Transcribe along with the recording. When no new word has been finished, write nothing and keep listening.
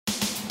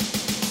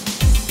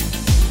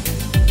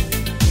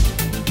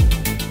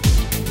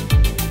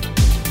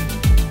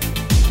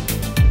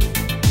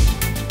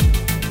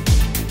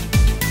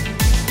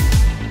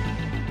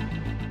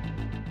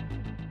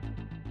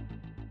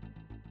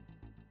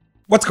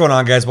What's going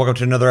on, guys? Welcome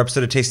to another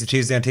episode of Tasty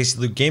Tuesday on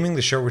Tasty Loot Gaming,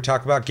 the show where we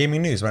talk about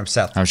gaming news. I'm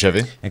Seth. I'm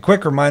Chevy. And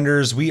quick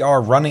reminders, we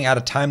are running out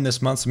of time this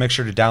month, so make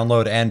sure to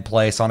download and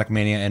play Sonic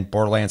Mania and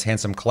Borderlands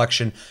Handsome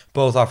Collection,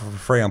 both offered for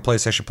free on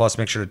PlayStation Plus.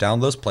 Make sure to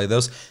download those, play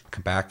those,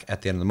 come back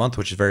at the end of the month,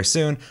 which is very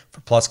soon,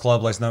 for Plus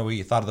Club. Let us know what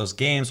you thought of those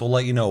games. We'll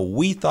let you know what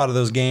we thought of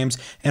those games.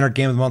 And our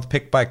game of the month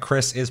picked by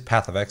Chris is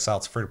Path of Exile.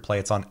 It's free to play.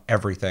 It's on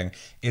everything.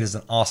 It is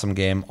an awesome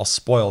game. I'll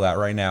spoil that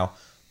right now.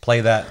 Play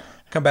that.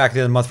 Come back at the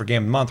end of the month for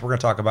Game of the Month. We're going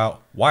to talk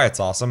about why it's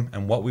awesome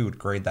and what we would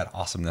grade that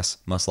awesomeness,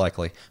 most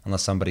likely.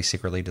 Unless somebody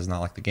secretly does not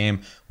like the game.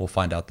 We'll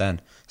find out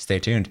then. Stay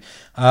tuned.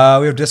 We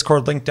have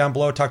Discord link down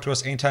below. Talk to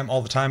us anytime,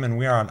 all the time. And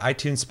we are on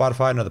iTunes,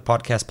 Spotify, and other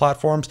podcast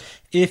platforms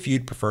if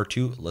you'd prefer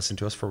to listen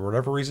to us for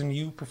whatever reason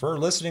you prefer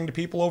listening to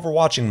people over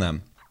watching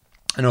them.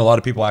 I know a lot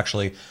of people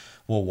actually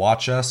will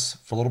watch us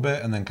for a little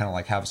bit and then kind of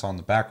like have us on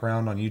the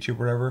background on YouTube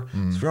or whatever. So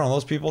if you're one of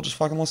those people, just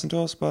fucking listen to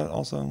us. But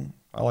also,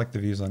 I like the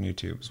views on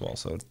YouTube as well.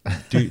 So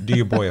do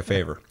your boy a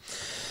favor.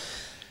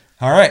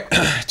 All right.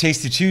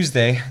 Tasty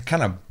Tuesday,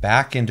 kind of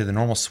back into the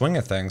normal swing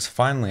of things.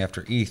 Finally,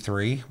 after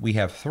E3, we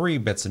have 3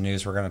 bits of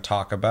news we're going to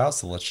talk about.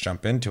 So let's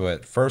jump into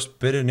it. First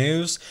bit of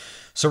news.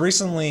 So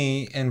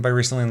recently, and by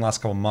recently in the last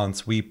couple of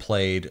months, we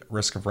played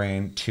Risk of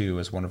Rain 2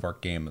 as one of our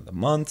game of the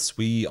months.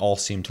 We all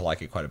seem to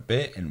like it quite a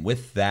bit. And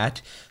with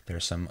that,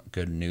 there's some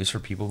good news for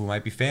people who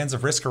might be fans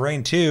of Risk of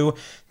Rain 2.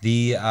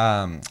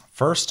 The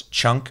first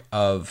chunk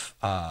of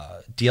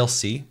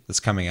DLC that's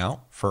coming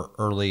out for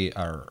early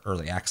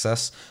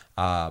access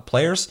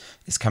players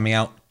is coming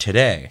out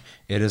today.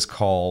 It is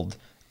called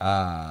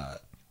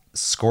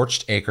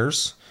Scorched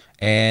Acres.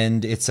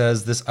 And it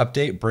says this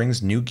update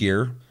brings new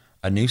gear,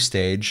 a new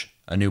stage,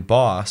 a new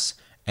boss,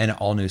 and an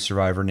all-new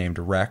survivor named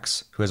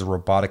Rex, who has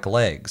robotic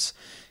legs.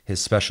 His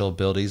special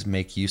abilities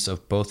make use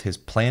of both his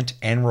plant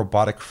and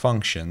robotic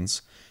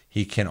functions.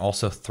 He can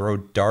also throw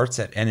darts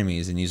at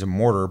enemies and use a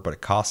mortar, but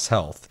it costs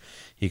health.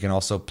 He can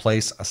also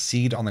place a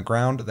seed on the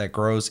ground that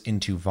grows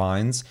into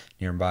vines.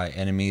 Nearby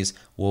enemies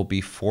will be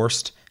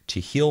forced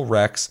to heal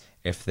Rex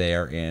if they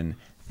are in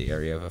the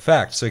area of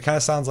effect. So he kind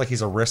of sounds like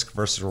he's a risk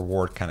versus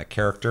reward kind of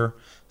character.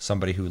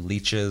 Somebody who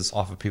leeches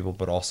off of people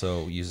but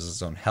also uses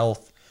his own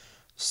health.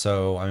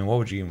 So, I mean, what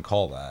would you even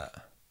call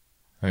that?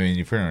 I mean,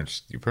 you pretty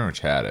much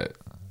had it.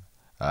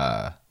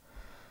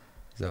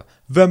 So,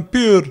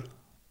 vampire.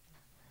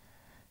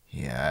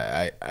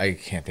 Yeah, I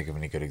can't think of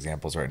any good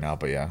examples right now,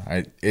 but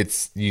yeah,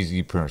 it's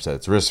you pretty much said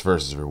it's risk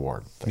versus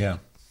reward. Yeah.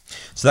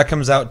 So that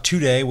comes out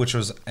today, which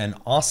was an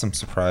awesome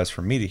surprise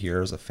for me to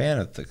hear as a fan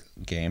of the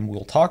game.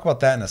 We'll talk about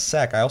that in a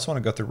sec. I also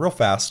want to go through real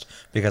fast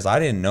because I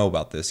didn't know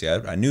about this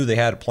yet. I knew they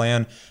had a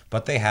plan,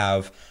 but they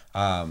have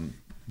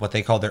what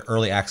they call their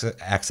early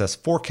access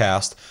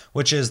forecast,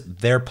 which is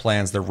their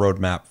plans, their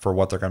roadmap for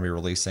what they're going to be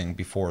releasing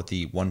before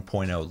the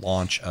 1.0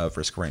 launch of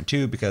Risk of Rain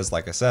 2. Because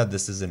like I said,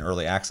 this is in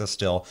early access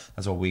still.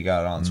 That's what we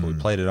got on, so we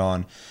played it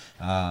on.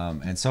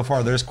 And so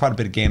far, there's quite a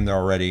bit of game there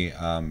already,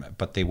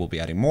 but they will be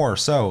adding more.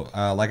 So,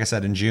 like I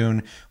said, in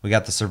June, we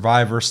got the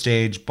Survivor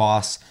stage,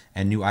 boss,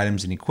 and new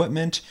items and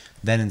equipment.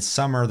 Then in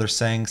summer, they're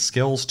saying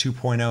Skills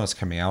 2.0 is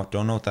coming out.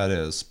 Don't know what that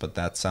is, but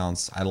that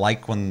sounds... I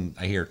like when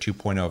I hear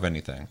 2.0 of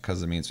anything,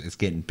 because it means it's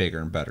getting bigger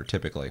and better,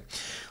 typically.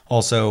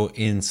 Also,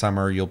 in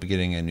summer, you'll be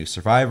getting a new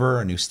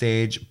Survivor, a new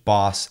stage,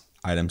 boss,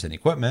 items, and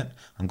equipment.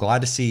 I'm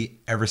glad to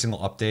see every single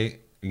update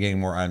you're getting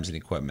more items and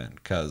equipment,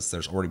 because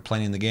there's already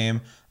plenty in the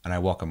game, and I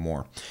welcome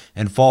more.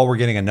 In fall, we're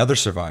getting another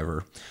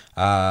Survivor,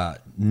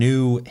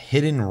 new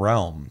Hidden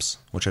Realms,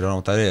 which I don't know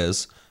what that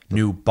is,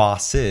 new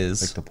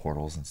bosses. Like the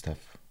portals and stuff.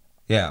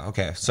 Yeah,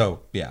 okay. So,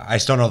 yeah, I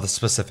just don't know the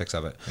specifics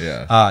of it.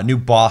 Yeah. New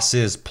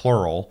bosses,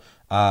 plural,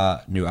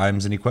 new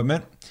items and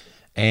equipment.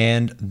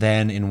 And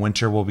then in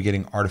winter, we'll be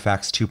getting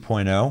Artifacts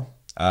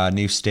 2.0,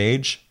 new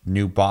stage,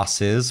 new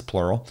bosses,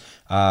 plural,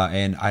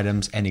 and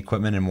items and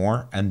equipment and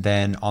more. And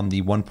then on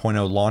the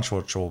 1.0 launch,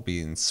 which will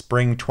be in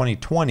spring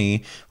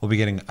 2020, we'll be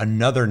getting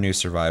another new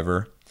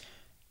Survivor,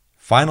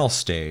 final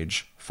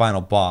stage,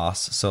 final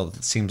boss. So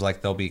it seems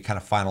like they'll be kind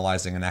of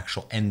finalizing an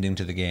actual ending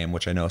to the game,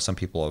 which I know some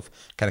people have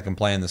kind of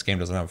complained this game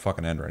doesn't have a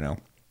fucking end right now.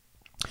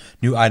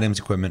 New items,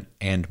 equipment,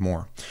 and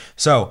more.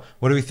 So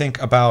what do we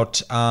think about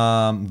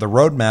the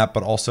roadmap,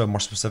 but also more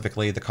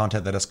specifically the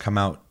content that has come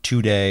out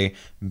today,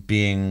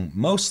 being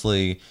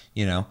mostly,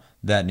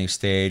 that new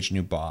stage,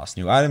 new boss,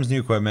 new items, new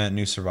equipment,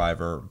 new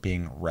survivor,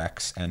 being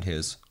Rex and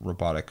his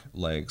robotic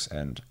legs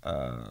and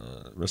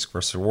risk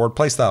versus reward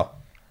playstyle?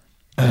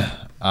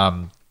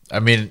 I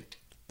mean,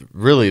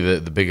 really,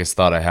 the biggest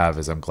thought I have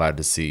is I'm glad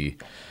to see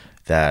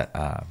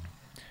that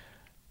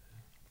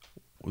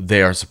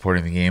they are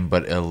supporting the game,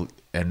 but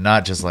and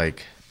not just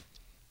like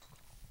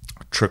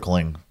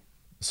trickling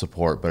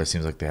support, but it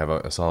seems like they have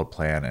a solid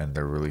plan and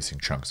they're releasing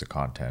chunks of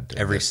content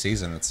every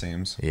season, it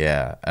seems.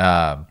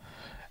 Yeah.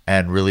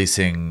 And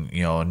releasing,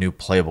 a new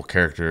playable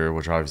character,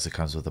 which obviously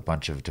comes with a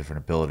bunch of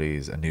different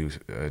abilities, a new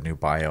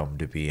biome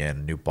to be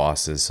in, new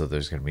bosses. So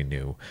there's going to be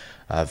new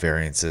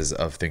variances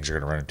of things you're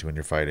going to run into when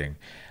you're fighting.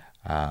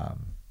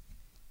 And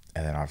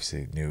then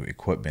obviously new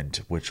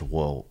equipment, which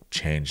will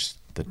change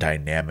the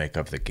dynamic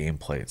of the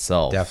gameplay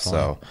itself. Definitely.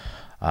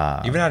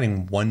 So Even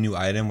adding one new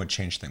item would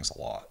change things a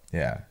lot.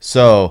 yeah.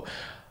 So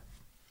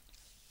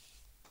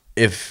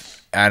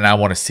and I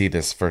want to see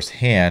this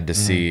firsthand to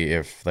see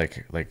if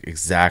like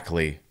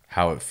exactly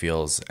how it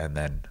feels, and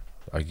then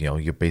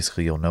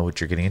you'll know what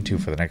you're getting into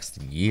for the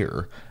next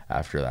year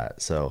after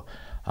that. So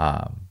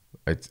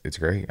it's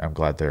great. I'm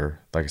glad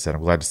like I said,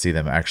 I'm glad to see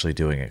them actually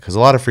doing it, because a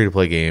lot of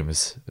free-to-play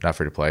games, not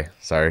free-to-play,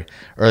 sorry,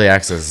 early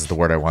access is the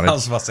word I wanted. I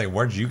was about to say,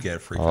 where'd you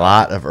get free? A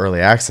lot of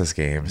early access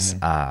games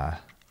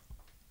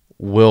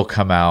will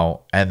come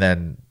out, and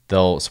then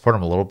they'll support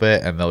them a little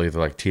bit, and they'll either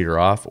like teeter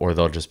off, or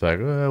they'll just be like,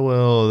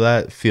 well,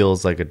 that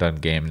feels like a done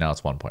game. Now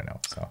it's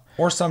 1.0. So,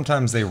 or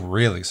sometimes they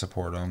really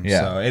support them.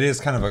 Yeah. So it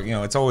is kind of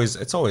it's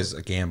always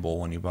a gamble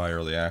when you buy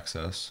early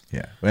access.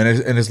 yeah, and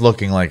it's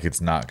looking like it's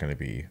not going to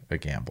be a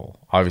gamble.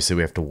 Obviously,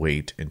 we have to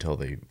wait until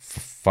they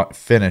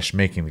finish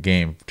making the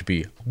game to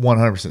be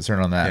 100%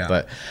 certain on that. Yeah.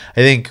 But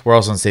I think we're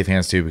also in safe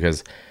hands too,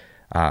 because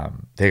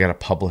they got a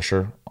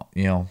publisher.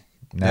 Now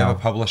They have a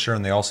publisher,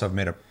 and they also have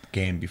made a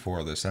game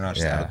before this. They're not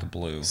just out of the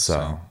blue.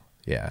 So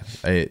yeah,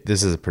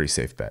 this is a pretty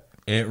safe bet.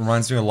 It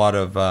reminds me a lot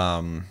of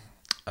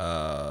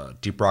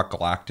Deep Rock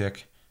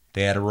Galactic.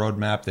 They had a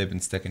roadmap. They've been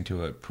sticking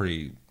to it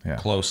pretty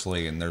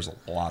closely, and there's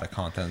a lot of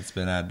content that's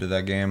been added to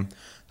that game.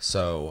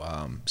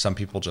 So some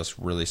people just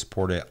really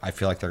support it. I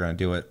feel like they're going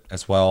to do it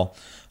as well,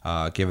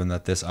 given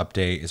that this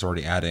update is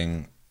already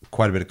adding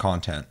quite a bit of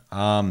content.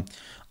 I'm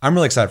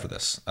really excited for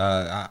this.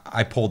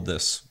 I pulled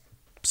this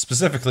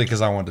specifically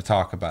because I wanted to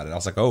talk about it. I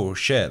was like, oh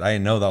shit, I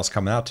didn't know that was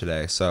coming out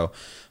today. So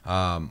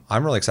I'm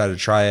really excited to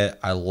try it.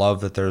 I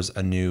love that there's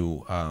a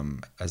new,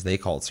 as they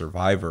call it,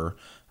 survivor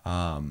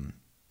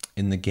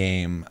in the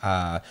game.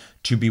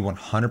 To be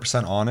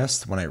 100%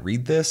 honest, when I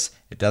read this,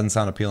 it doesn't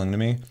sound appealing to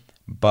me.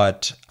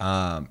 But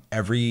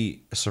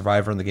every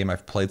survivor in the game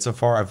I've played so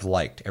far, I've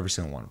liked every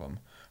single one of them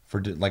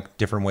for like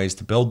different ways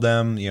to build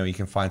them. You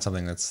can find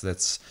something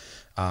that's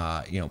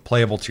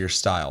playable to your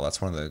style.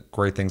 That's one of the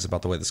great things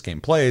about the way this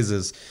game plays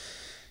is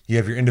you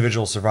have your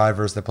individual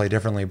survivors that play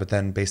differently, but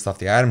then based off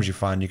the items you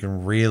find, you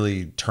can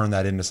really turn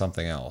that into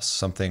something else,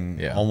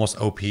 something almost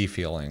OP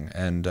feeling,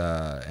 and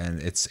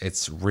it's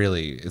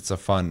a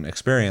fun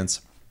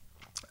experience.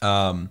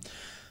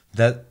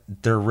 That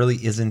there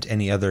really isn't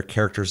any other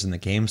characters in the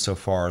game so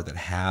far that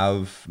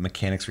have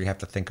mechanics where you have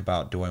to think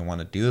about, do I want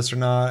to do this or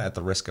not at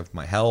the risk of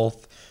my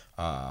health?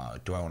 Do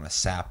I want to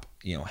sap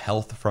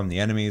health from the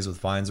enemies with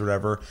vines or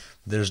whatever?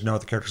 There's no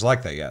other characters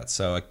like that yet.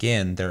 So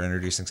again, they're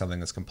introducing something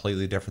that's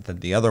completely different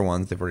than the other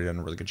ones. They've already done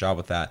a really good job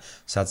with that.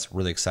 So that's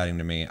really exciting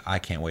to me. I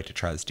can't wait to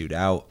try this dude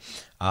out.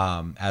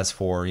 As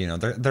for,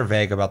 they're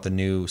vague about the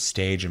new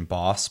stage and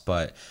boss,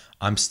 but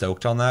I'm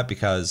stoked on that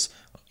because,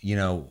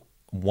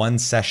 one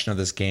session of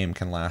this game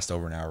can last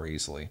over an hour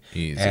easily.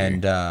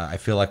 And I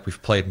feel like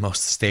we've played most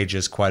of the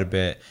stages quite a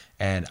bit,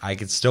 and I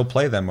could still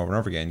play them over and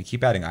over again. You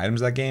keep adding items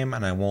to that game,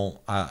 and I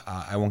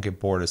won't get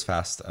bored as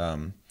fast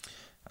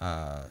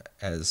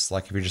as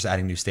like if you're just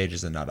adding new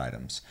stages and not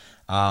items.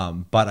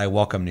 But I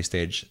welcome new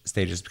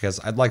stages because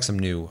I'd like some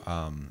new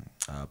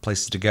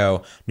places to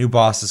go. New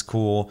boss is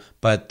cool,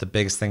 but the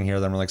biggest thing here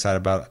that I'm really excited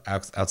about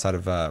outside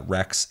of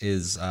Rex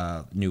is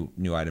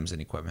new items and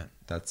equipment.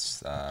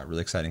 That's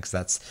really exciting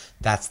because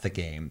that's the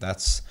game.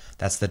 That's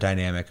the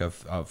dynamic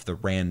of the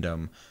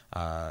random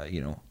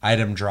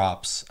item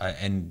drops,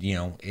 and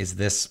is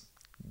this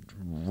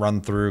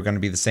run through going to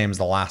be the same as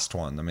the last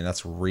one? I mean,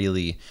 that's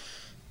really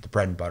the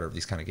bread and butter of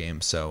these kind of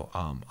games. So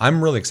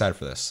I'm really excited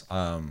for this.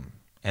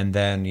 And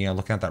then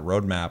looking at that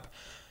roadmap,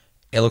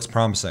 it looks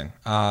promising.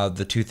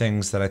 The two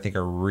things that I think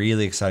are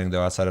really exciting,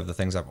 though, outside of the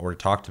things I've already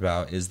talked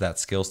about, is that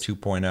Skills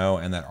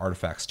 2.0 and that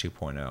Artifacts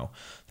 2.0.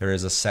 There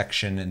is a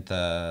section at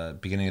the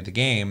beginning of the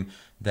game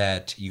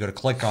that you go to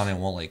click on and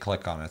it won't let you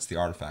click on it. It's the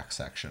Artifacts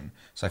section.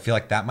 So I feel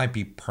like that might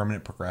be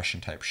permanent progression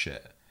type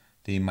shit.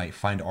 That you might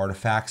find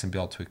artifacts and be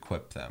able to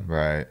equip them.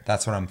 Right.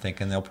 That's what I'm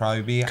thinking they'll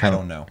probably be. I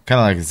don't know. Kind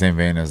of like the same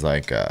vein as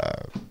like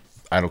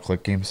idle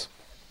click games.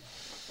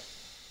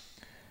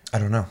 I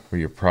don't know. Where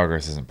your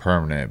progress isn't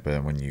permanent,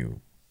 but when you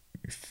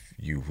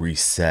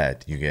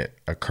reset, you get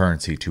a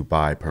currency to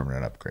buy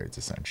permanent upgrades,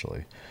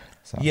 essentially.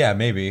 So. Yeah,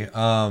 maybe.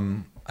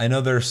 I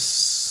know there's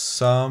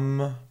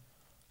some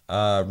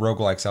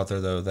roguelikes out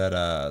there, though,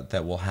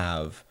 that will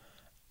have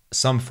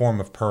some form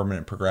of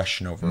permanent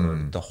progression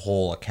over the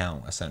whole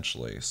account,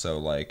 essentially. So,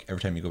 like, every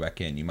time you go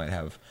back in, you might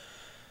have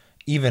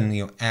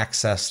even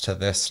access to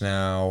this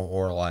now,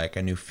 or like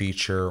a new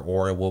feature,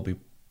 or it will be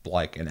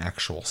like an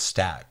actual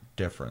stat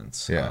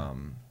difference. Yeah.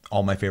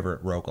 All my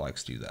favorite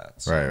roguelikes do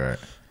that. So, right.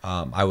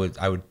 I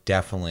would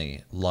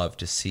definitely love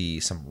to see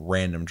some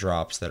random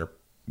drops that are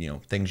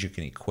things you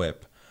can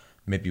equip,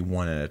 maybe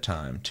one at a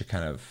time, to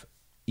kind of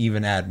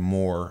even add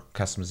more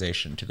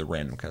customization to the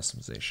random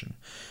customization.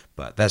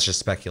 But that's just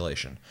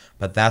speculation.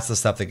 But that's the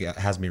stuff that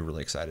has me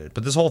really excited.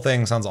 But this whole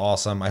thing sounds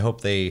awesome. I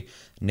hope they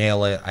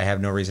nail it. I have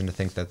no reason to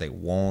think that they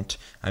won't.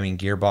 I mean,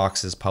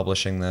 Gearbox is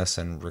publishing this,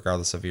 and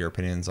regardless of your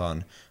opinions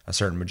on a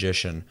certain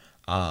magician,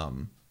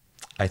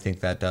 I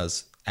think that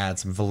does add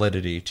some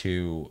validity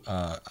to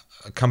a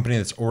company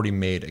that's already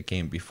made a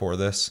game before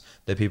this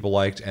that people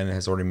liked and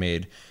has already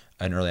made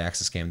an early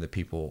access game that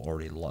people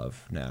already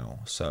love now.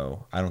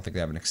 So I don't think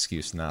they have an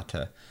excuse not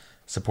to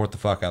support the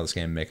fuck out of this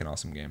game and make an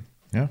awesome game.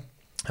 Yeah.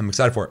 I'm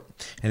excited for it.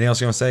 Anything else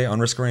you want to say on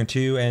Risk of Rain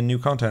 2 and new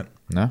content?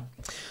 No.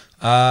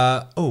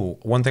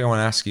 One thing I want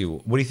to ask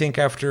you. What do you think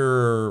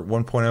after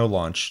 1.0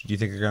 launch? Do you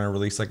think they're going to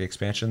release like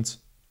expansions?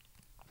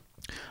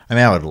 I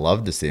mean, I would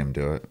love to see them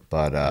do it,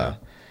 but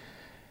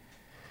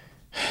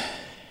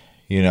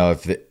you know,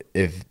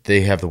 if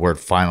they have the word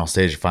final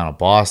stage, final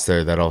boss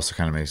there, that also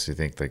kind of makes you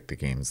think like the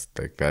game's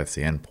like that's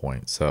the end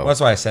point. So Well, that's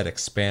why I said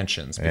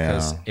expansions,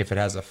 because Yeah. if it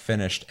has a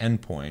finished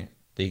end point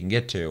that you can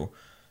get to,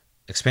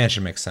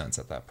 expansion makes sense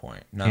at that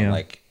point, not Yeah.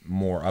 like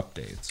more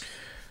updates.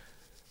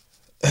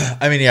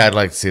 I mean, yeah, I'd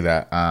like to see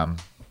that,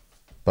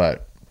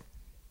 but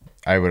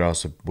I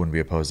wouldn't be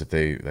opposed if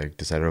they like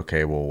decided,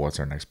 okay, well, what's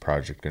our next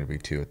project going to be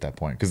too at that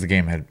point? Because the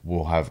game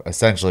will have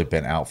essentially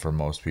been out for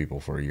most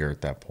people for a year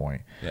at that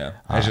point. Yeah,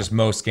 it's just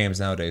most games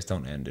nowadays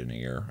don't end in a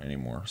year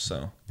anymore.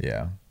 So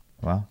Yeah.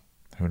 Well,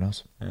 who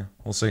knows? yeah,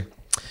 we'll see.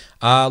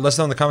 Let us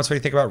know in the comments what you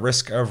think about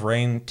Risk of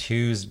Rain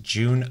 2's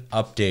June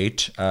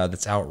update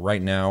that's out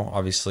right now.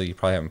 Obviously, you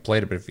probably haven't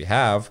played it, but if you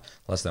have,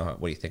 let us know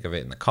what you think of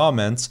it in the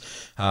comments.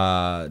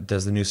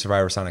 Does the new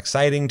Survivor sound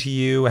exciting to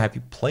you? Have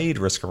you played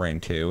Risk of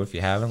Rain 2? If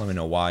you haven't, let me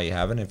know why you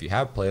haven't. If you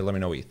have played, let me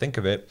know what you think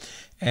of it.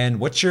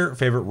 And what's your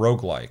favorite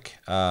roguelike?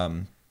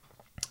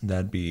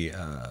 That'd be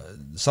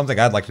something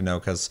I'd like to know,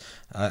 because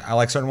I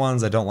like certain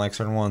ones, I don't like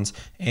certain ones.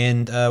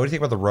 And what do you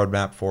think about the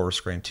roadmap for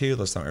Risk of Rain 2?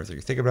 Let us know everything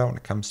you think about when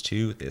it comes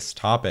to this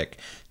topic.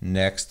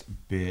 Next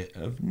bit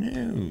of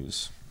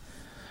news.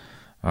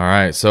 All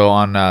right. So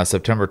on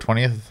September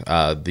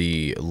 20th,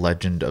 the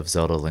Legend of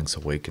Zelda: Link's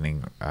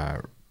Awakening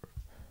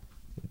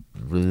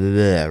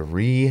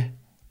remake.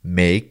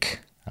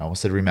 I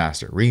almost said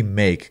remaster.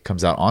 Remake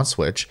comes out on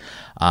Switch,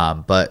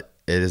 but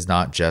it is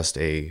not just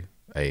a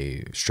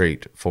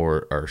straight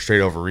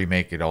over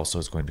remake. It also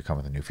is going to come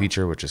with a new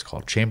feature, which is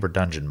called Chamber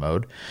Dungeon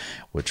Mode,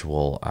 which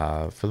will,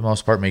 for the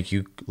most part, make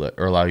you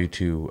or allow you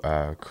to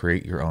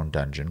create your own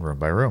dungeon room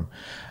by room.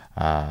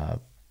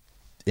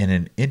 In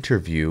an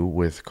interview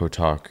with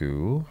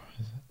Kotaku,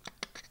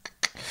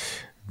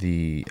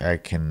 I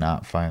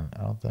cannot find.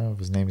 I don't know if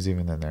his name is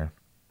even in there.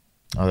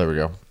 Oh, there we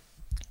go.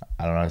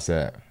 I don't know how to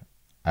say it.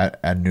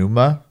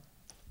 Aonuma.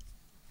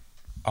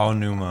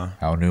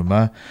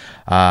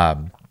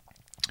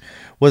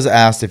 Was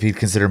asked if he'd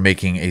consider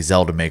making a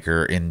Zelda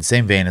Maker in the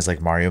same vein as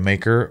like Mario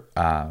Maker,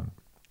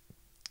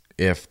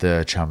 if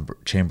the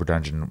Chamber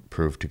Dungeon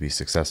proved to be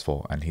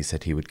successful, and he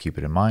said he would keep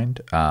it in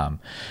mind.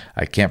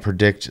 I can't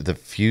predict the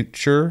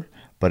future,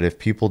 but if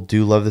people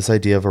do love this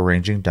idea of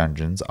arranging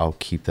dungeons, I'll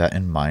keep that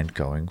in mind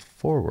going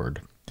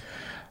forward.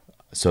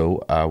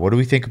 So what do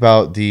we think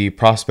about the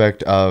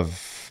prospect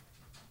of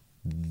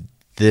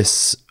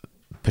this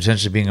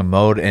potentially being a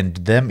mode, and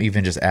them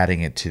even just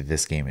adding it to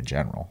this game in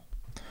general?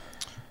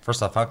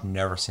 First off, I've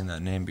never seen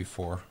that name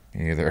before.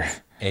 Either.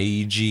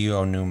 Eiji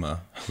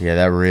Onuma. Yeah,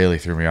 that really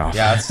threw me off.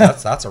 Yeah,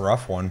 that's a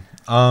rough one.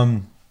 I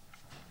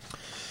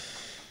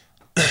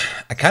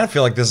kind of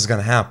feel like this is going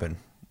to happen.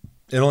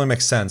 It only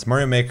makes sense.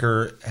 Mario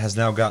Maker has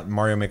now got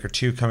Mario Maker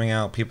 2 coming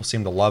out. People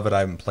seem to love it.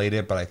 I haven't played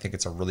it, but I think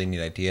it's a really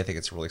neat idea. I think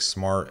it's really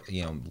smart.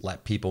 You know,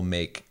 let people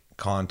make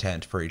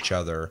content for each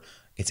other.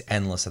 It's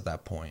endless at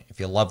that point. If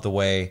you love the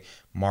way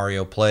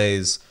Mario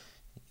plays,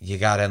 you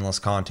got endless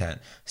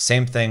content.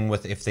 Same thing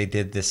with if they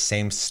did this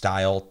same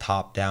style,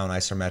 top-down,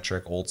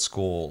 isometric,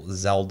 old-school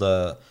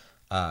Zelda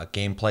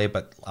gameplay,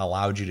 but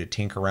allowed you to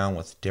tinker around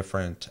with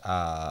different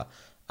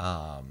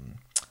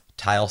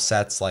tile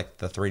sets, like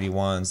the 3D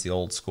ones, the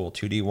old-school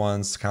 2D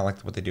ones, kind of like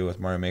what they do with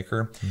Mario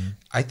Maker.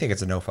 I think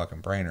it's a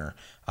no-fucking-brainer.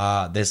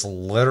 This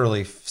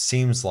literally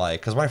seems like,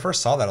 because when I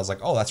first saw that, I was like,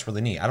 oh, that's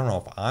really neat. I don't know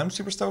if I'm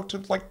super stoked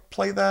to like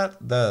play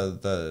that,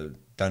 the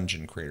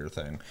dungeon creator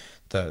thing.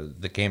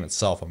 The game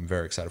itself, I'm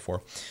very excited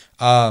for,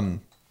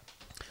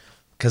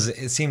 because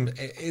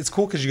it's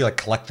cool because you like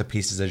collect the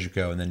pieces as you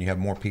go, and then you have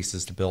more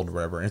pieces to build or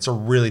whatever, and it's a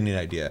really neat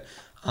idea.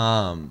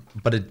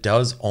 But it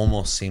does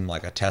almost seem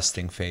like a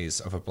testing phase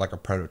of like a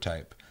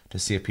prototype to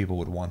see if people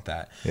would want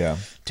that. Yeah.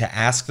 To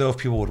ask though if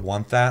people would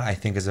want that, I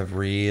think is a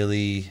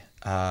really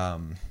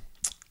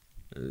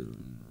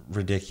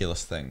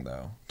ridiculous thing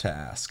though to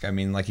ask. I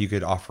mean, like, you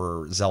could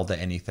offer Zelda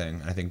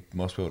anything. I think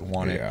most people would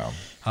want it.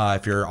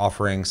 If you're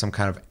offering some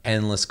kind of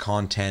endless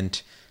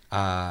content,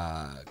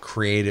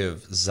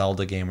 creative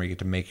Zelda game where you get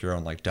to make your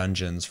own like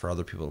dungeons for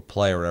other people to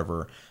play or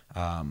whatever,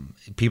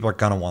 people are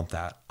gonna want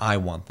that. I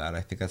want that.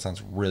 I think that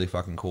sounds really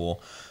fucking cool.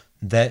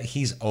 That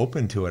he's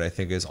open to it, I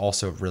think, is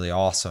also really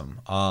awesome.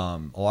 A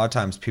lot of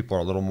times people are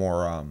a little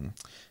more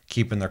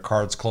keeping their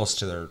cards close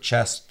to their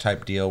chest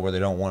type deal, where they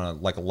don't want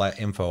to like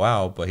let info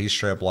out, but he's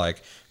straight up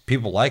like,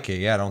 people like it.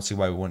 Yeah, I don't see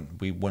why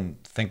we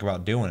wouldn't think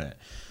about doing it.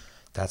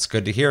 That's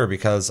good to hear,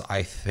 because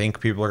I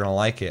think people are going to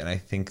like it, and I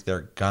think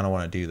they're going to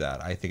want to do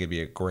that. I think it'd be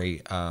a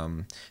great...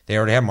 they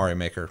already have Mario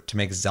Maker. To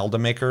make Zelda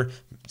Maker,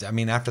 I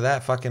mean, after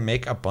that, fucking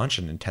make a bunch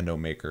of Nintendo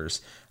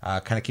makers.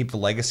 Kind of keep the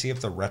legacy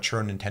of the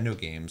retro Nintendo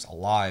games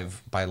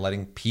alive by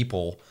letting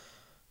people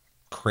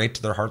create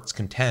to their heart's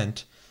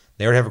content.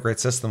 They already have a great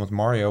system with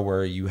Mario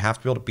where you have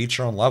to be able to beat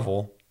your own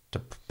level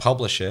to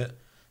publish it,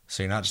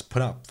 so you're not just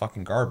putting out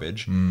fucking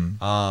garbage.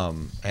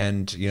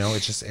 And you know,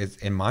 it's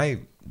in my,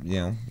 you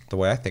know, the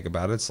way I think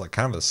about it, it's like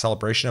kind of a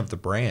celebration of the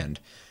brand.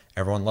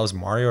 Everyone loves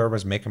Mario.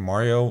 Everybody's making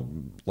Mario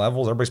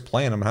levels. Everybody's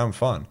playing them and having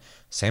fun.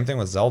 Same thing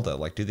with Zelda.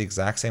 Like, do the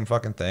exact same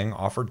fucking thing.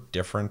 Offer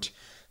different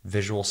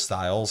visual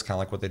styles, kind of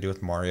like what they do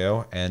with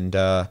Mario. And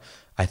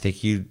I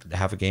think you'd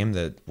have a game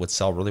that would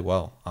sell really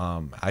well.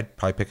 I'd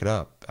probably pick it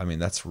up. I mean,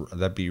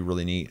 that'd be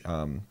really neat.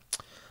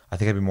 I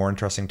think it'd be more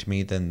interesting to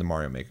me than the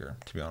Mario Maker,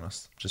 to be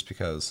honest. Just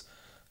because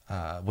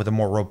with a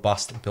more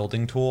robust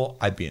building tool,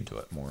 I'd be into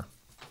it more.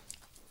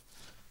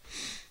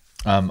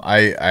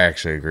 I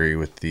actually agree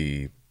with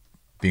the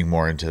being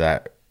more into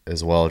that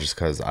as well, just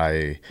because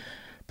I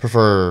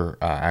prefer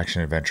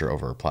action adventure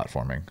over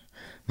platforming.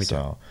 Me too.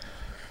 So,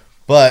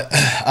 but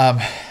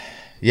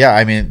yeah,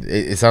 I mean,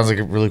 it sounds like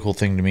a really cool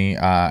thing to me,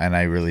 and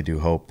I really do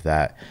hope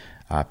that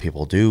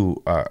people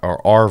do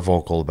or are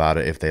vocal about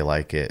it if they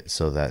like it,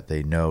 so that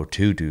they know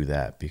to do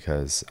that,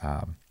 because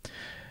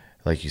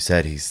like you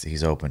said,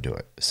 he's open to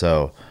it.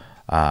 So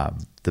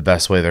the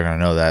best way they're going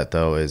to know that,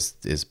 though,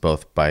 is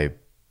both by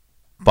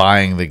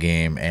buying the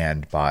game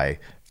and by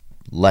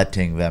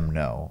letting them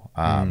know.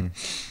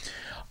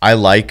 I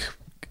like,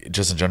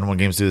 just in general, when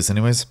games do this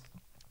anyways,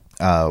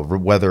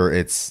 whether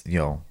it's, you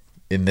know,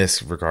 in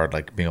this regard,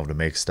 like being able to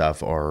make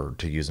stuff, or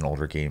to use an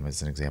older game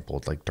as an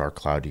example, like Dark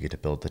Cloud, you get to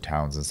build the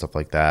towns and stuff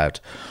like that.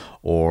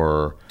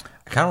 Or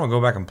I kind of want to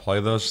go back and play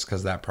those just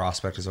because that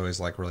prospect is always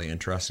like really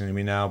interesting to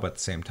me now. But at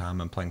the same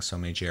time, I'm playing so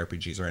many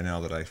JRPGs right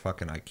now that I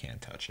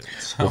can't touch it.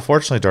 So. Well,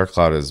 fortunately, Dark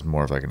Cloud is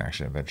more of like an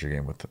action adventure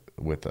game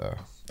with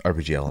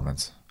RPG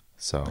elements.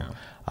 So,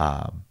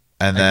 yeah.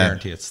 And I then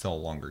guarantee it's still a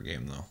longer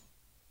game though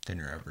than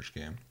your average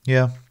game.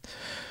 Yeah.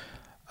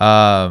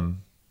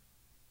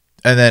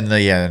 And then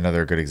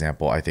another good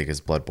example I think is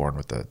Bloodborne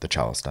with the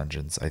Chalice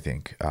dungeons. I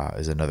think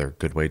is another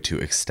good way to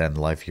extend the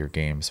life of your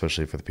game,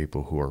 especially for the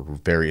people who are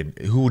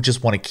who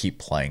just want to keep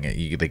playing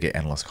it. They get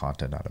endless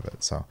content out of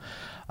it. So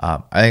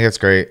I think that's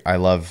great. I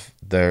love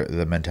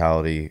the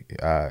mentality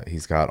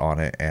he's got on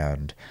it,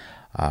 and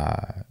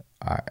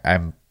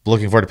I'm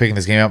looking forward to picking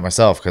this game out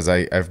myself, because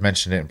I've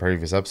mentioned it in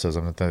previous episodes.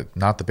 I'm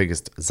not the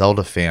biggest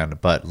Zelda fan,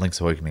 but Link's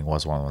Awakening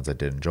was one of the ones I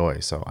did enjoy,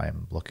 so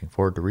I'm looking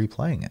forward to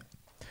replaying it.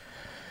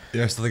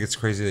 Yeah, I still think it's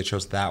crazy they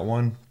chose that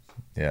one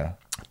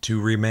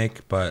to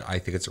remake, but I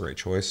think it's a great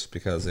choice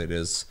because it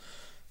is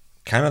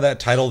kind of that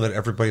title that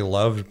everybody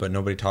loved, but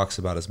nobody talks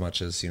about as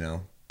much as, you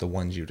know, the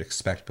ones you'd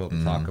expect people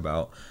to talk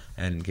about,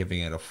 and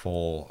giving it a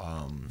full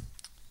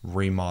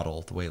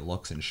remodel, the way it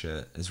looks and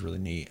shit, is really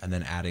neat. And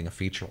then adding a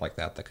feature like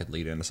that could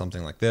lead into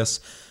something like this,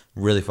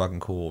 really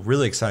fucking cool,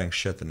 really exciting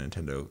shit that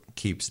Nintendo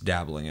keeps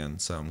dabbling in.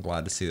 So I'm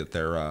glad to see that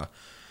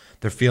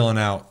they're feeling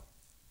out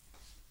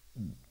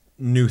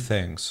new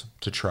things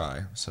to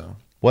try. So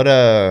what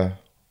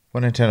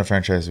Nintendo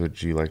franchise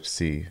would you like to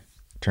see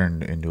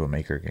turned into a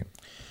maker game?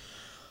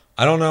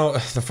 I don't know.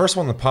 The first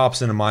one that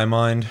pops into my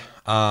mind,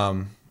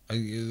 I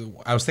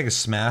was thinking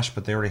Smash,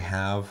 but they already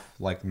have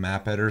like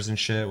map editors and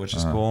shit, which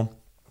is cool.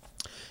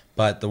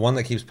 But the one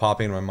that keeps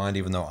popping in my mind,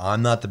 even though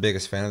I'm not the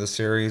biggest fan of the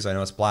series, I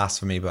know it's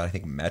blasphemy, but I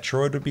think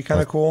Metroid would be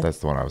kind of cool. That's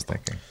the one I was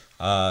thinking.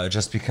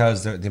 Just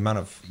because the amount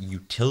of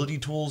utility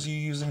tools you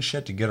use and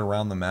shit to get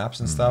around the maps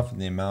and stuff,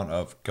 and the amount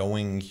of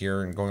going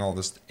here and going all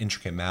this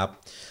intricate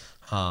map,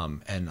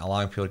 and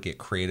allowing people to get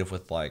creative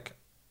with like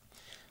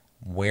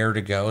where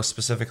to go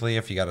specifically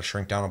if you got to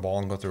shrink down a ball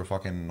and go through a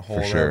fucking hole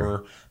or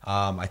whatever.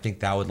 I think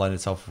that would lend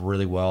itself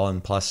really well.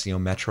 And plus, you know,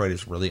 Metroid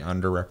is really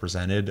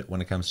underrepresented when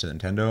it comes to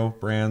Nintendo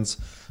brands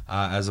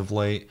as of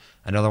late.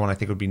 Another one I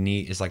think would be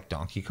neat is like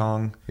Donkey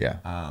Kong. Yeah.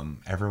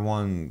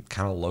 Everyone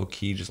kind of low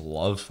key just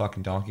loves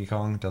fucking Donkey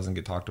Kong. It doesn't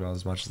get talked about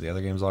as much as the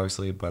other games,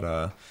 obviously, but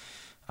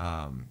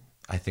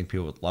I think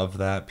people would love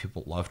that.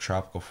 People love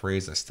Tropical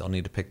Freeze. I still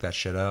need to pick that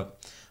shit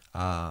up.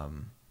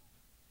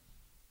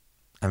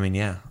 I mean,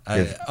 yeah.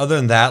 Other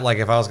than that, like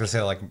if I was gonna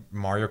say like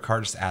Mario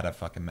Kart, just add a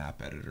fucking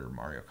map editor.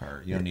 Mario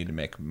Kart. You don't need to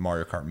make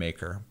Mario Kart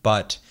Maker,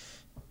 but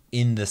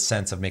in the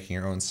sense of making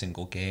your own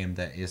single game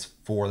that is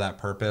for that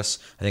purpose,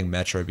 I think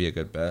Metroid would be a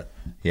good bet.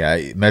 Yeah,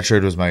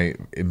 Metroid was my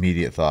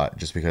immediate thought,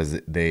 just because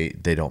they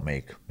don't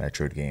make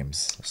Metroid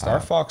games. Star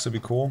Fox would be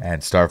cool.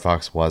 And Star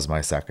Fox was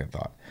my second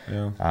thought.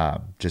 Yeah.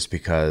 Just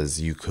because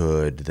you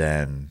could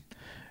then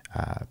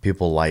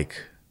people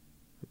like,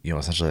 you know,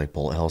 essentially like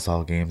bullet hell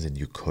style games, and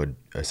you could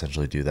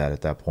essentially do that at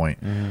that point.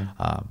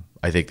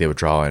 I think they would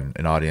draw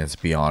an audience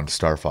beyond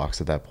Star Fox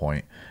at that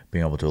point,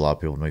 being able to allow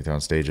people to make their own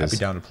stages. I'd be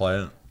down to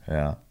play it.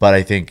 Yeah, but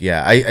I think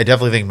I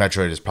definitely think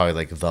Metroid is probably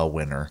like the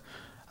winner.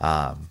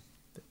 The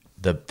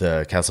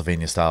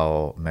Castlevania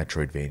style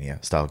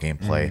Metroidvania style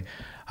gameplay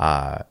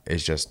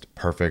is just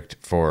perfect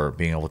for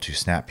being able to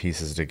snap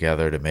pieces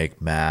together to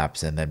make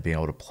maps, and then being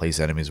able to place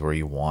enemies where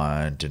you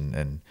want,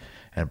 and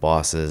and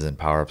bosses and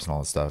power ups and all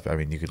that stuff. I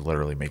mean, you could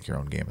literally make your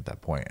own game at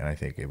that point, and I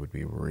think it would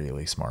be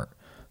really smart.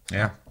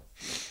 Yeah.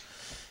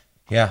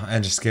 Yeah,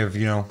 and just give,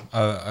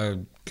 a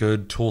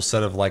good tool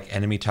set of like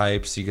enemy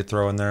types you could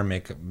throw in there,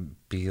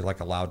 be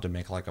like allowed to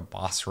make like a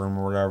boss room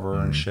or whatever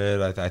and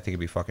shit. I think it'd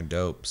be fucking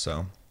dope.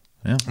 So,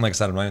 Yeah. like I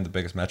said, I'm not even the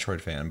biggest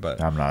Metroid fan,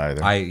 but I'm not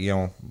either.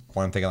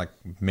 When I'm thinking like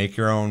make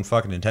your own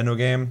fucking Nintendo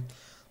game,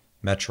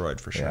 Metroid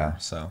for sure. Yeah.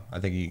 So I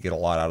think you get a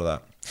lot out of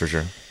that. For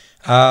sure.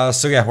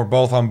 So yeah, we're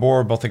both on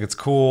board. Both think it's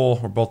cool.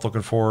 We're both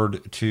looking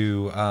forward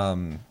to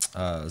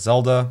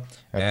Zelda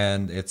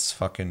and its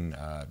fucking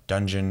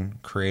dungeon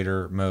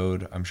creator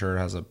mode. I'm sure it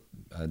has a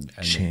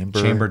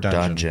Chamber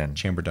dungeon.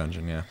 Chamber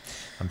dungeon. Yeah,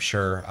 I'm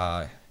sure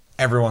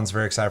everyone's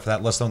very excited for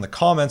that. Let us know in the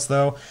comments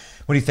though.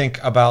 What do you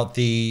think about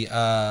the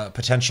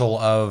potential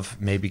of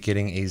maybe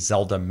getting a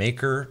Zelda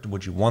maker?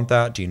 Would you want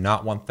that? Do you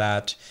not want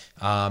that?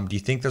 Do you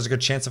think there's a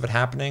good chance of it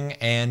happening?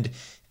 And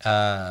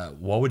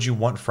what would you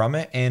want from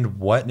it? And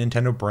what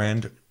Nintendo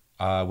brand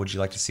would you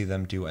like to see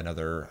them do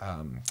another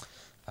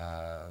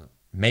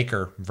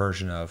maker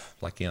version of,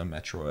 like,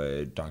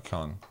 Metroid, Donkey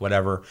Kong,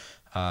 whatever?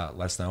 Let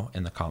us know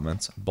in the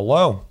comments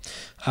below.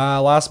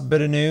 Last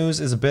bit of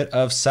news is a bit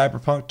of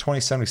Cyberpunk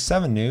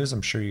 2077 news.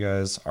 I'm sure you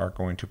guys are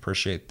going to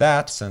appreciate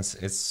that since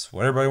it's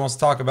what everybody wants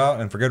to talk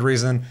about, and for good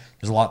reason.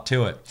 There's a lot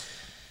to it.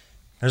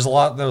 There's a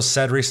lot that was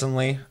said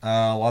recently.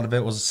 A lot of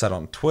it was said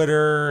on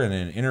Twitter and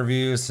in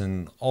interviews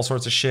and all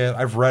sorts of shit.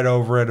 I've read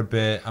over it a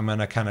bit. I'm going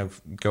to kind of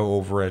go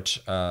over it.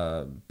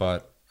 Yeah.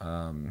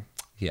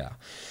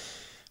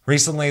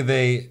 Recently,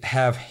 they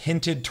have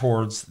hinted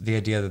towards the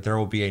idea that there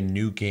will be a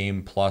new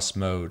game plus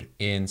mode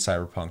in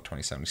Cyberpunk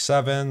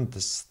 2077.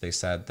 They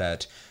said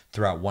that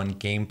throughout one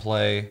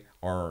gameplay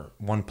or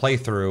one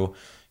playthrough,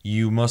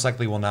 you most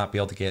likely will not be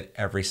able to get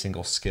every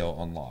single skill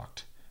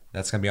unlocked.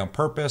 That's going to be on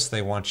purpose.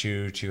 They want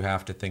you to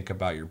have to think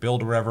about your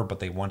build or whatever, but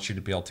they want you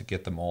to be able to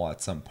get them all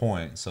at some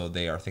point. So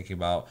they are thinking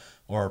about,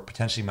 or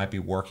potentially might be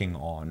working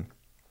on,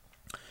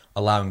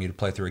 allowing you to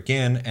play through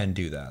again and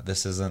do that.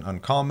 This isn't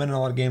uncommon in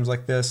a lot of games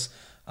like this.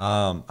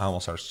 I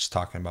almost started just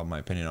talking about my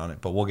opinion on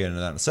it, but we'll get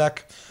into that in a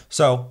sec.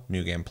 So,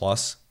 New Game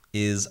Plus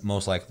is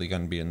most likely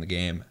going to be in the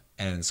game,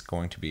 and it's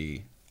going to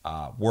be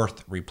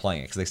worth replaying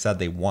it because they said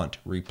they want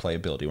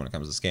replayability when it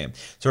comes to this game.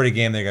 It's already a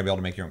game they're going to be able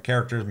to make your own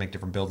characters, make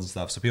different builds and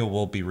stuff, so people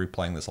will be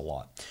replaying this a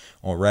lot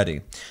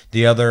already.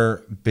 The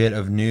other bit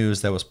of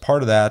news that was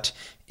part of that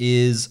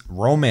is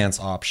romance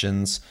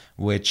options,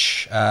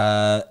 which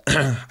I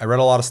read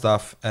a lot of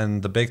stuff,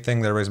 and the big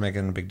thing that everybody's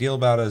making a big deal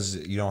about is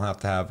you don't have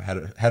to have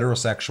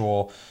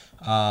heterosexual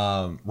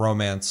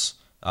romance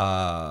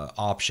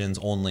options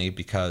only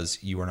because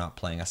you are not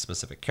playing a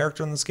specific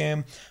character in this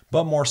game,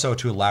 but more so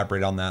to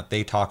elaborate on that,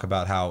 they talk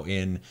about how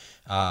in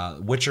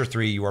Witcher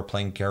 3 you are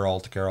playing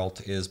Geralt.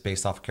 Geralt is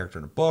based off a character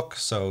in a book,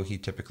 so he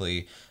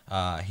typically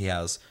he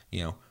has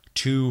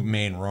two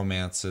main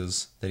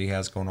romances that he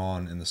has going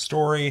on in the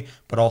story,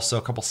 but also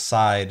a couple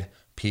side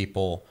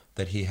people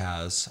that he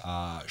has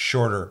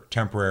shorter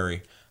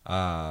temporary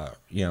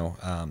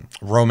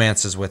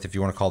romances with, if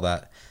you want to call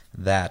that.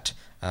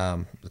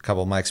 A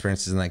couple of my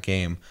experiences in that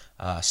game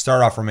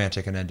started off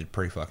romantic and ended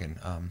pretty fucking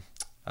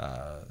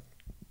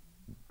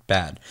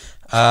bad.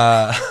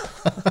 I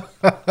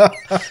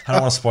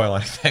don't want to spoil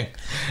anything.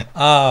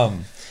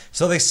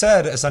 So they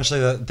said essentially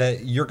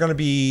that you're going to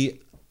be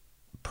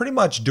pretty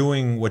much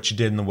doing what you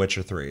did in The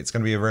Witcher 3. It's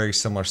going to be a very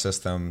similar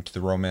system to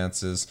the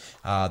romances.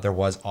 There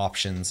was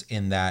options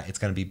in that. It's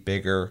going to be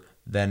bigger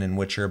than in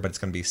Witcher, but it's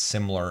going to be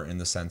similar in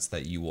the sense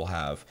that you will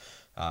have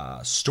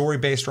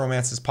story-based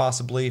romances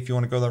possibly if you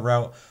want to go that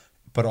route,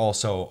 but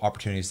also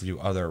opportunities to do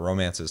other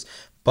romances.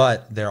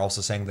 But they're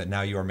also saying that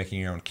now you are making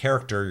your own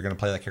character. You're going to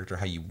play that character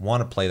how you want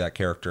to play that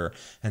character,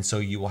 and so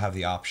you will have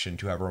the option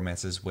to have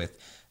romances with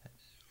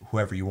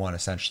whoever you want,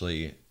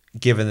 essentially,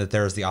 given that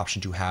there is the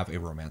option to have a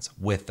romance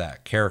with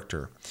that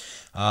character.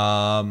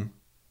 So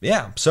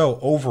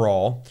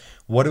overall,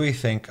 what do we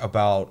think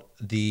about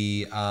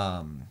the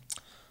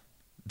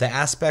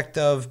aspect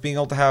of being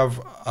able to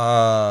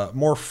have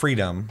more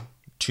freedom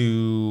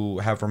to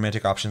have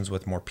romantic options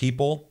with more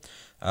people,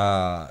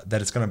 that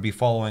it's going to be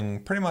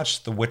following pretty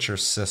much the Witcher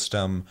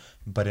system,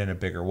 but in a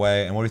bigger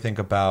way? And what do you think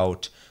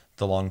about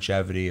the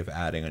longevity of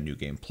adding a New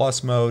Game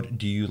Plus mode?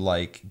 Do you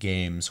like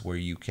games where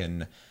you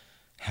can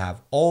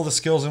have all the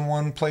skills in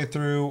one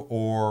playthrough,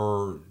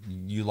 or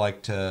you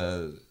like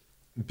to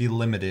be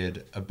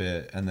limited a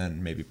bit and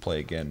then maybe play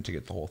again to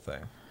get the whole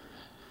thing?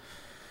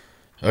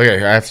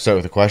 Okay, I have to start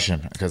with a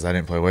question because I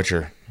didn't play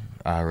Witcher.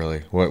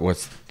 Really,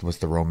 what's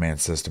the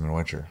romance system in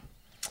Witcher?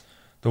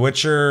 The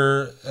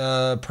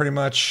Witcher, pretty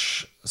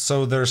much.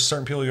 So there's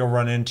certain people you'll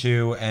run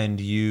into, and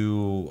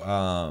you,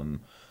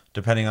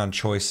 depending on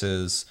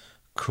choices,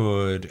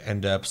 could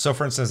end up. So,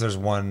 for instance, there's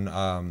one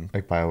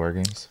Like BioWare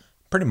games,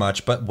 pretty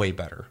much, but way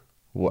better,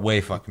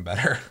 way fucking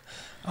better.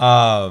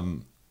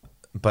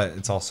 But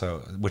it's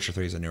also Witcher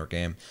 3 is a newer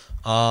game.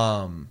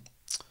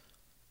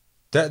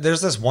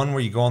 There's this one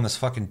where you go on this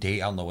fucking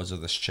date out in the woods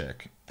with this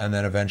chick, and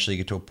then eventually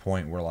you get to a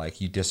point where like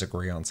you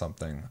disagree on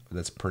something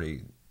that's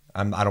pretty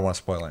I don't want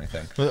to spoil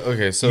anything.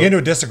 Okay, so You get into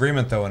a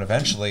disagreement though, and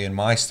eventually in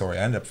my story,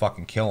 I ended up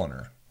fucking killing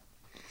her.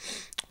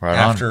 right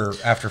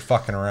After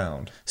fucking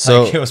around.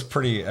 So- like, it was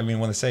pretty. I mean,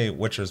 when they say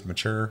Witcher's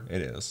mature,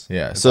 it is.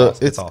 yeah, It's so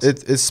awesome. it's awesome.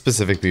 it's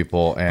specific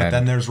people, But and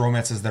then there's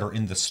romances that are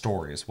in the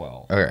story as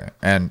well. okay,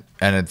 and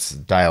it's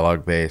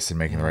dialogue based and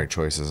making the right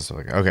choices and stuff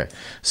like that. Okay,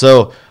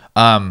 so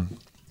I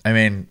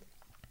mean,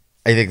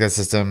 I think that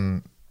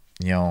system,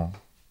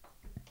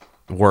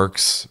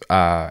 works,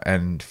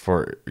 and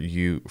for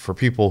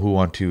people who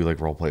want to like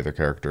role play their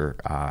character,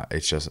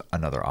 it's just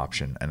another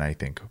option, and I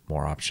think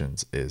more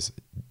options is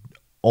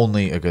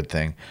only a good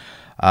thing.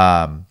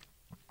 I'm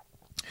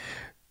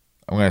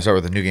going to start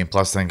with the New Game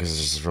Plus thing because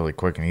it's just really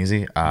quick and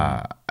easy.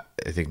 I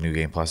think New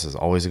Game Plus is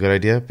always a good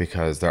idea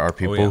because there are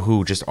people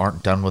who just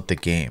aren't done with the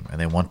game and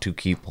they want to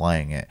keep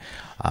playing it.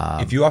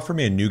 If you offer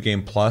me a New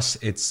Game Plus,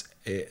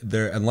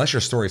 there unless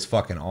your story is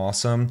fucking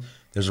awesome,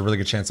 there's a really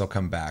good chance I'll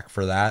come back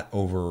for that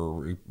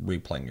over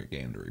replaying your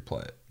game to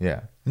replay it.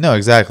 Yeah, no,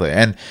 exactly.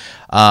 And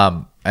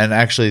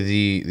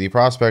actually the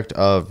prospect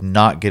of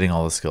not getting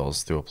all the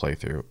skills through a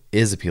playthrough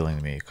is appealing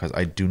to me because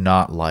I do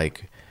not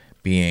like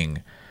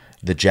being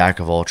the jack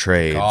of all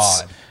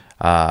trades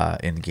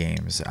in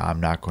games.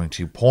 I'm not going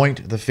to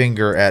point the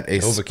finger at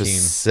a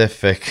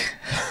specific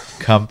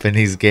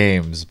company's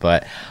games,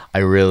 but I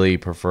really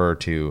prefer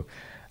to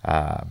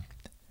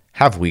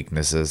have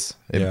weaknesses.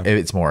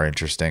 It's more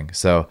interesting.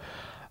 So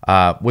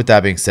with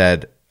that being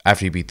said,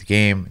 after you beat the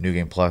game, New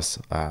Game Plus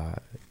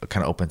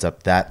kind of opens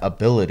up that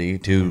ability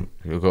to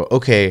go,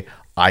 okay,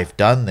 I've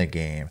done the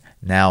game.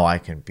 Now I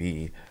can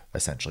be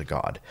essentially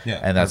God. Yeah,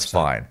 and that's 100%.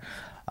 Fine.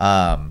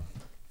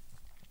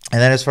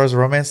 And then as far as the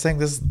romance thing,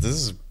 this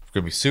is going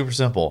to be super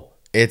simple.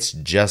 It's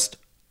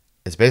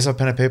based on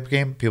pen and paper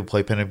game. People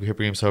play pen and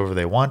paper games however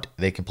they want.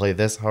 They can play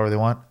this however they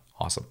want.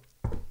 Awesome.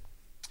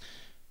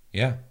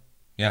 Yeah.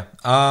 Yeah.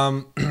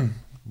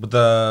 With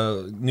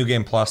the New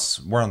Game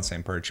Plus, we're on the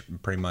same page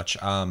pretty much.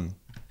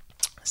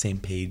 Same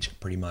page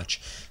pretty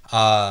much.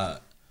 I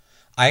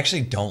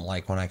actually don't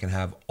like when I can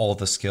have all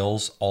the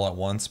skills all at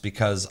once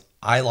because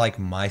I like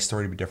my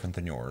story to be different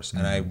than yours.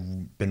 And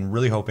I've been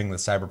really hoping that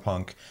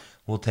Cyberpunk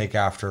will take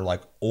after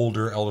like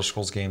older Elder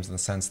Scrolls games in the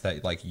sense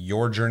that like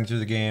your journey through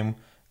the game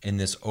in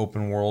this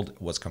open world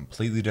was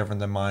completely different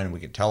than mine. And we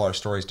could tell our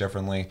stories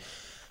differently.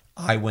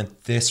 I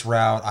went this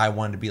route. I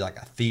wanted to be like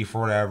a thief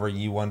or whatever.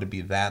 You wanted to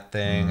be that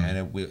thing. And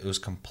it was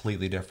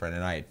completely different.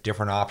 And I had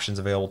different options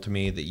available to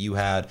me that you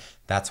had.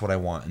 That's what I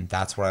want. And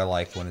that's what I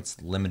like when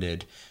it's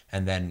limited.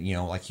 And then,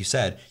 like you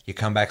said, you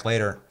come back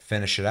later,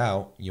 finish it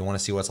out. You want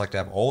to see what it's like to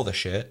have all the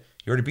shit.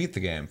 You already beat the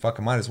game.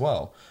 Fucking might as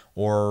well.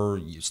 Or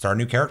you start a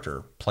new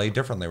character, play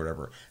differently or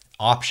whatever.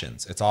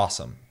 Options. It's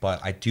awesome.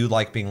 But I do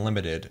like being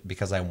limited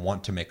because I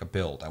want to make a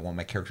build. I want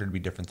my character to be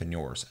different than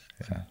yours.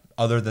 Yeah.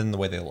 Other than the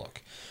way they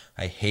look.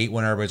 I hate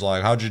when everybody's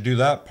like, how'd you do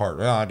that part?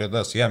 Yeah, I did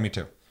this. Yeah, me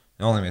too.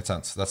 It only made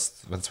sense.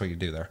 That's what you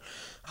do there.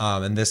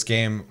 In this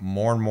game,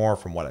 more and more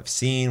from what I've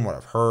seen, what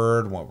I've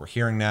heard, what we're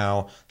hearing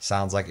now,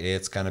 sounds like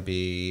it's going to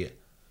be...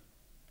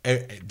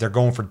 they're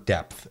going for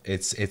depth.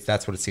 It's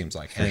that's what it seems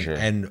like. For sure.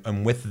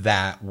 And with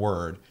that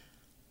word,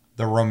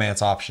 the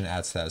romance option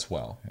adds to that as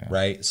well,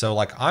 right? So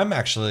like I'm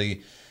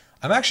actually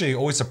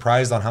always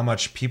surprised on how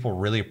much people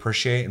really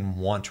appreciate and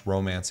want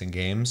romance in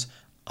games.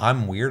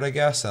 I'm weird, I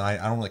guess, and I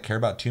don't really care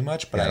about it too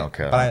much, but I don't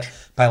care but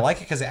I like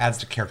it because it adds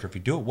to character. If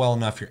you do it well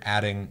enough, you're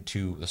adding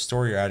to the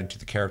story, you're adding to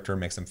the character,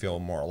 makes them feel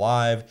more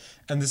alive.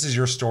 And this is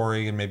your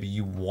story, and maybe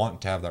you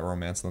want to have that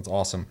romance, and that's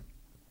awesome.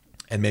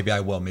 And maybe I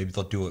will. Maybe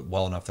they'll do it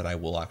well enough that I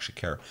will actually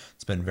care.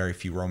 It's been very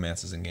few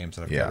romances in games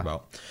that I've cared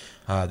about.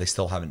 They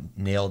still haven't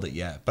nailed it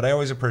yet, but I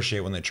always appreciate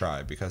when they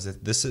try because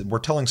we're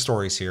telling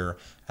stories here,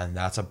 and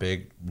that's a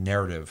big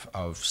narrative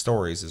of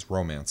stories is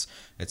romance.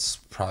 It's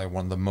probably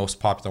one of the most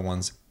popular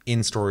ones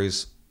in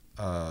stories,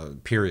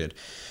 period.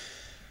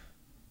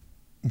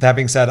 That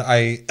being said,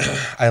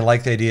 I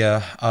like the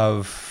idea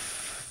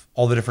of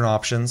all the different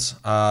options,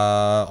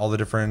 all the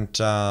different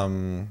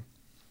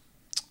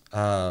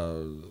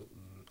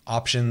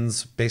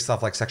options based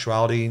off like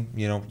sexuality.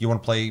 You want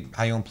to play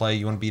how you want to play.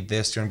 You want to be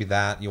this. You want to be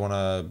that. You want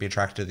to be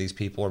attracted to these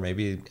people or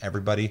maybe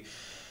everybody.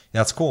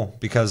 That's cool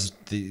because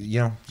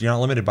you're not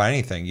limited by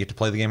anything. You get to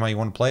play the game how you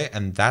want to play it,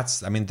 and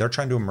they're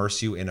trying to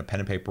immerse you in a pen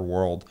and paper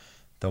world.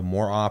 The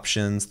more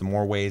options, the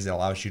more ways it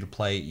allows you to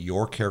play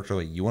your character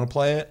that you want to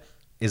play it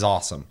is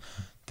awesome.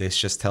 This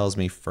just tells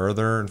me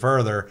further and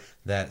further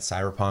that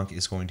Cyberpunk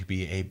is going to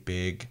be a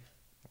big,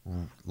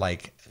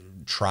 like,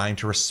 trying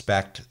to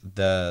respect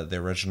the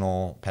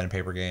original pen and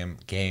paper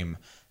game,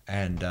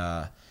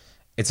 and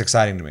it's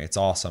exciting to me. It's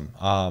awesome.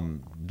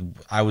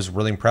 I was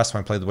really impressed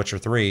when I played The Witcher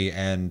 3,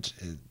 and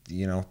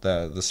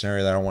the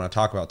scenario that I don't want to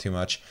talk about too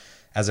much.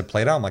 As it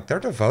played out, I'm like, they're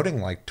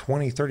devoting like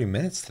 20, 30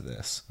 minutes to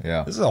this.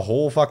 Yeah. This is a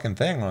whole fucking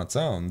thing on its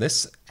own.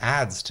 This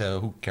adds to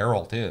who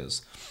Geralt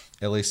is,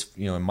 at least,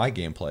 in my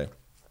gameplay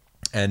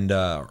and,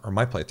 or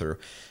my playthrough.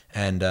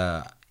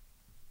 And,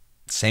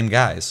 same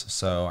guys.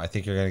 So I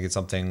think you're going to get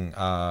something,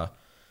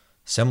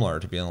 similar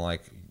to being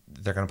like,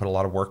 they're going to put a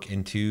lot of work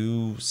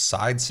into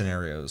side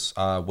scenarios.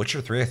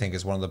 Witcher 3, I think,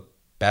 is one of the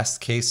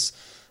best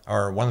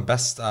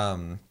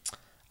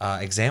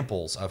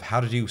examples of how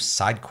to do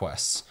side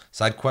quests.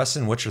 Side quests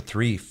in Witcher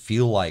 3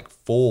 feel like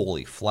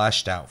fully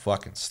fleshed out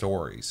fucking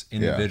stories,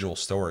 individual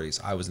stories.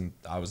 I was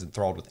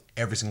enthralled with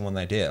every single one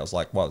they did. I was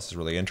like, wow, this is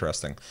really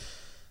interesting.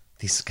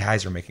 These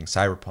guys are making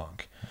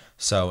Cyberpunk.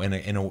 So in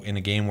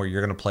a game where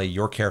you're going to play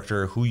your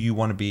character, who you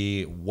want to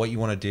be, what you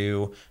want to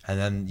do, and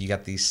then you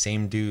got these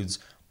same dudes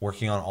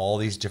working on all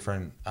these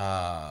different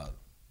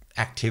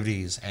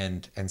activities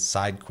and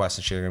side quests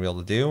and shit you're going to be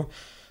able to do.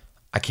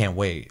 I can't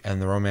wait.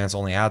 And the romance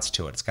only adds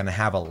to it. It's going to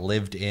add a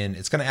lived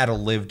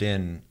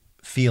in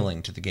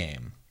feeling to the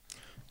game.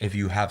 If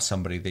you have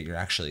somebody that you're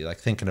actually like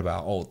thinking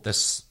about, oh,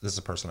 this is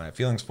a person I have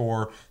feelings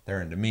for,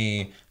 they're into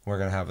me, we're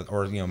going to have it,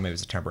 or, you know, maybe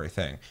it's a temporary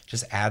thing. It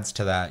just adds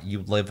to that. You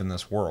live in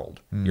this world.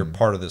 You're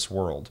part of this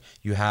world.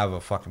 You have a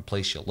fucking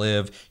place you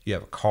live. You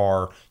have a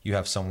car. You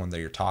have someone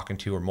that you're talking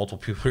to, or multiple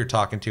people you're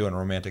talking to in a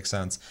romantic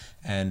sense.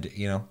 And,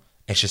 you know,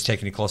 it's just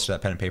taking you closer to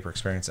that pen and paper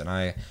experience. And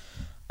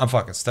I'm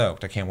fucking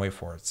stoked. I can't wait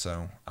for it.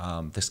 So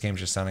this game's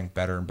just sounding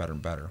better and better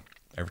and better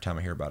every time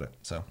I hear about it.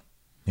 So,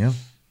 yeah.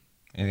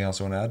 Anything else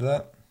you want to add to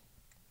that?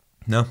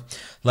 No?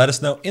 Let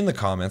us know in the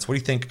comments. What do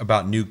you think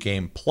about New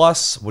Game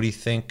Plus? What do you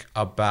think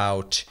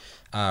about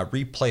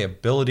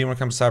replayability when it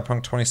comes to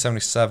Cyberpunk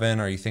 2077?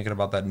 Are you thinking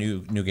about that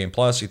new Game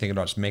Plus? Are you thinking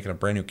about just making a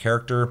brand new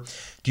character?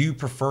 Do you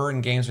prefer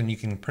in games when you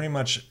can pretty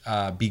much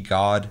be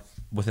God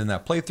within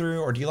that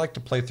playthrough? Or do you like to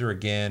play through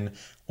again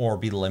or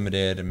be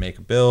limited and make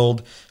a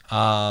build?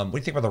 What do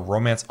you think about the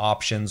romance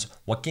options?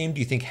 What game do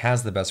you think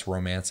has the best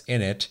romance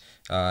in it?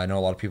 I know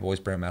a lot of people always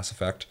bring up Mass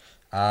Effect.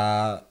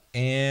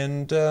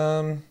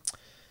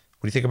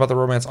 What do you think about the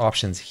romance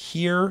options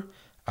here?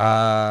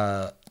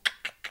 And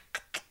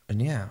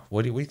yeah,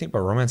 what do you think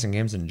about romance in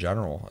games in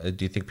general?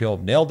 Do you think people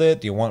have nailed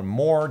it? Do you want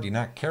more? Do you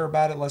not care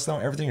about it? Let us know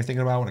everything you're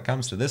thinking about when it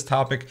comes to this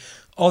topic,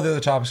 all the other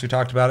topics we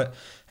talked about it.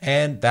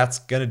 And that's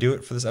going to do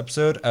it for this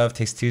episode of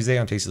Tasty Tuesday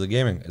on Tasty Loot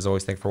Gaming. As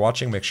always, thanks for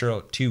watching. Make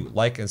sure to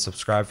like and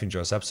subscribe if you enjoy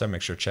this episode.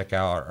 Make sure to check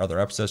out our other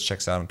episodes. Check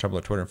us out on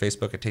Tumblr, Twitter, and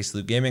Facebook at Tasty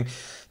Loot Gaming.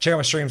 Check out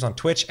my streams on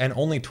Twitch and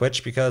only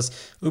Twitch because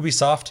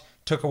Ubisoft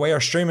took away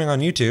our streaming on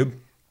YouTube.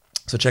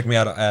 So check me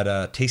out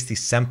at Tasty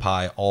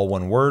Senpai, all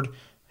one word.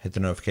 Hit the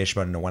notification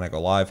button to know when I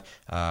go live.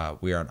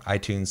 We are on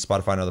iTunes,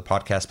 Spotify, and other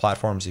podcast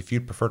platforms if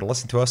you'd prefer to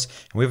listen to us.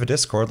 And we have a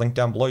Discord link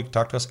down below. You can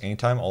talk to us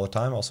anytime, all the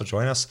time. Also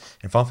join us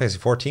in Final Fantasy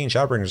 14.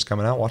 Shadowbringers is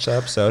coming out. Watch that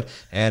episode.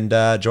 And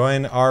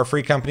join our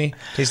free company,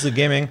 Tasty Loot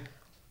Gaming,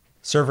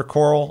 Server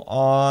Coral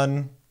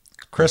on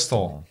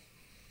Crystal.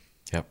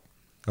 Yep.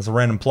 That's a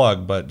random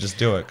plug, but just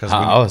do it. Because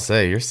I would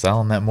say you're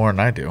selling that more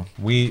than I do.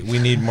 We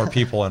need more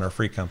people in our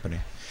free company.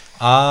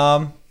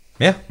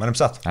 Yeah, my name's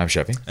Seth. I'm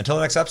Chevy. Until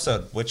the next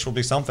episode, which will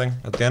be something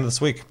at the end of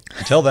this week.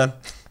 Until then,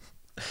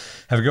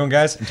 have a good one,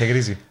 guys, and take it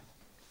easy.